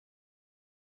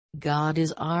God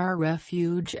is our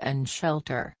refuge and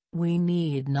shelter, we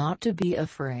need not to be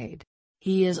afraid.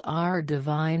 He is our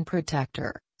divine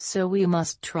protector, so we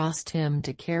must trust Him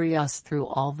to carry us through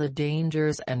all the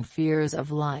dangers and fears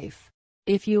of life.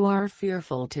 If you are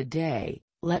fearful today,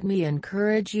 let me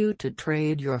encourage you to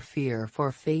trade your fear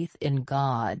for faith in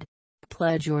God.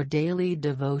 Pledge your daily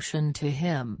devotion to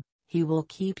Him, He will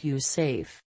keep you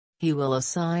safe. He will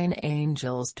assign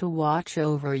angels to watch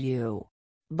over you.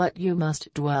 But you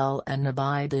must dwell and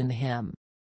abide in Him.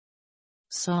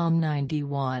 Psalm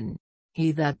 91.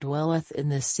 He that dwelleth in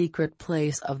the secret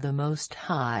place of the Most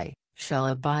High, shall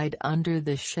abide under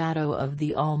the shadow of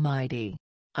the Almighty.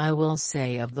 I will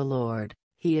say of the Lord,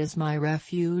 He is my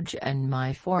refuge and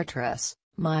my fortress,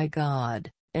 my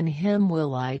God, in Him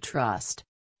will I trust.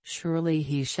 Surely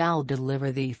He shall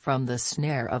deliver thee from the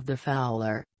snare of the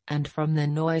fowler, and from the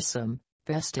noisome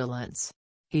pestilence.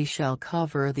 He shall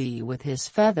cover thee with His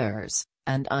feathers,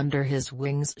 and under His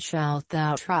wings shalt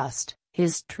thou trust.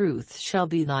 His truth shall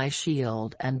be thy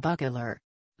shield and buckler.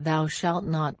 Thou shalt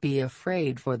not be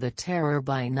afraid for the terror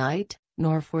by night,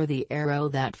 nor for the arrow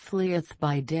that fleeth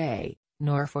by day,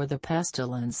 nor for the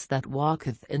pestilence that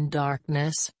walketh in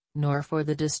darkness, nor for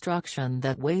the destruction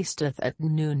that wasteth at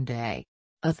noonday.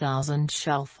 1,000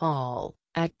 shall fall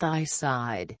at thy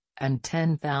side, and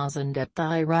 10,000 at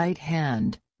thy right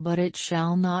hand, but it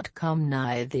shall not come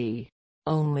nigh thee.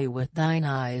 Only with thine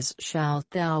eyes shalt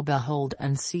thou behold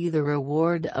and see the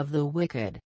reward of the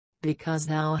wicked. Because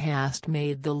thou hast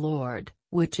made the Lord,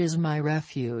 which is my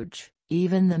refuge,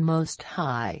 even the Most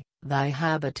High, thy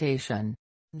habitation.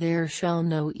 There shall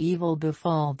no evil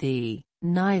befall thee,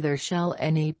 neither shall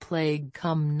any plague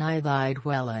come nigh thy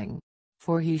dwelling.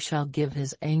 For He shall give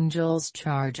His angels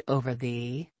charge over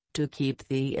thee, to keep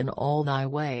thee in all thy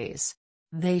ways.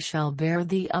 They shall bear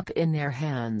thee up in their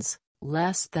hands,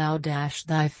 lest thou dash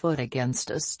thy foot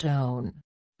against a stone.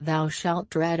 Thou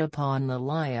shalt tread upon the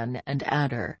lion and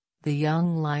adder, the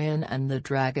young lion and the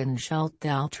dragon shalt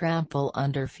thou trample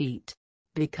under feet.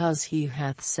 Because He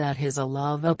hath set His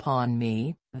love upon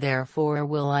me, therefore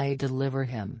will I deliver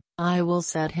him. I will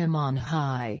set him on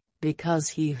high, because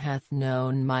he hath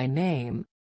known my name.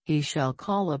 He shall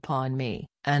call upon me,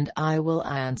 and I will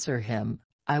answer him.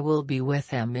 I will be with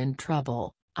him in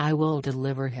trouble, I will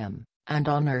deliver him, and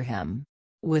honor him.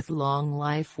 With long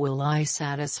life will I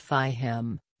satisfy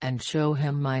him, and show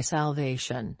him my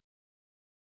salvation.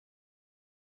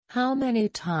 How many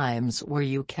times were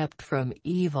you kept from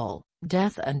evil,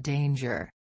 death and danger?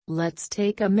 Let's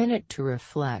take a minute to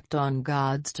reflect on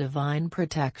God's divine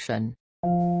protection.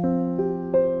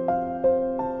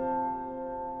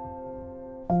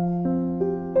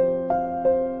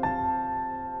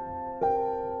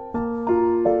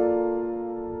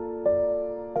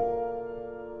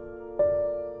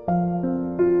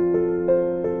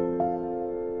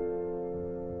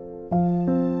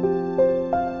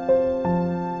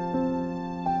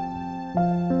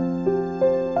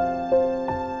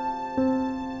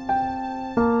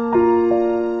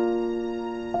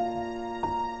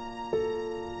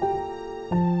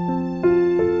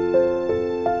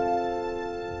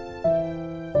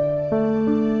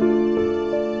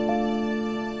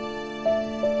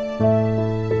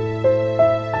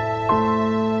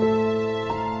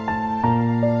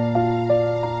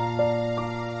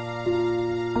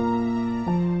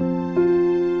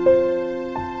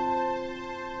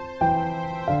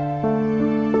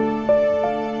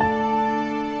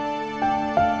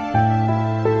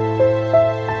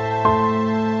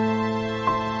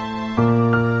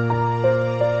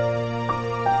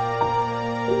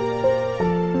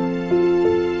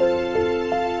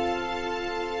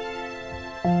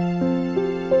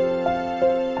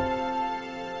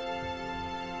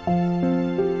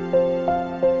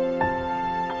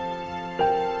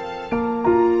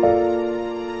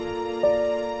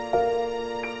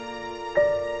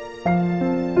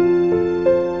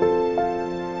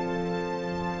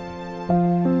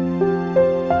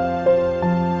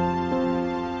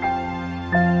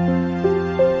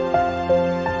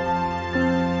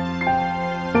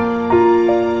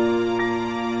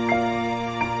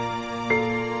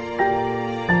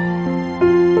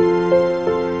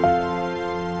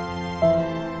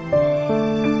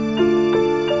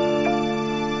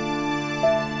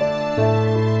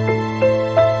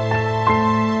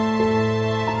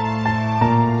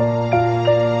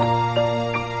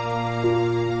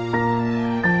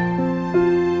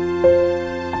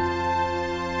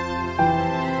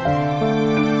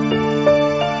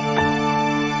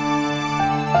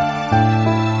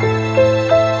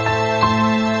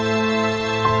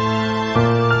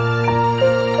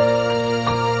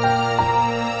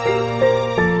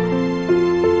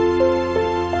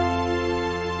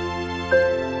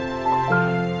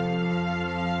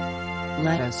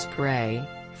 Let us pray.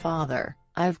 Father,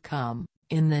 I've come,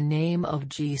 in the name of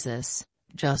Jesus,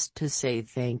 just to say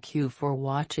thank you for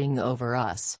watching over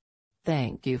us.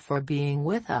 Thank you for being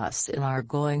with us in our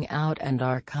going out and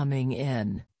our coming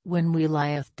in, when we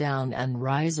lieth down and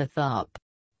riseth up.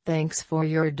 Thanks for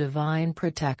your divine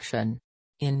protection.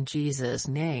 In Jesus'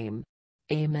 name.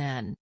 Amen.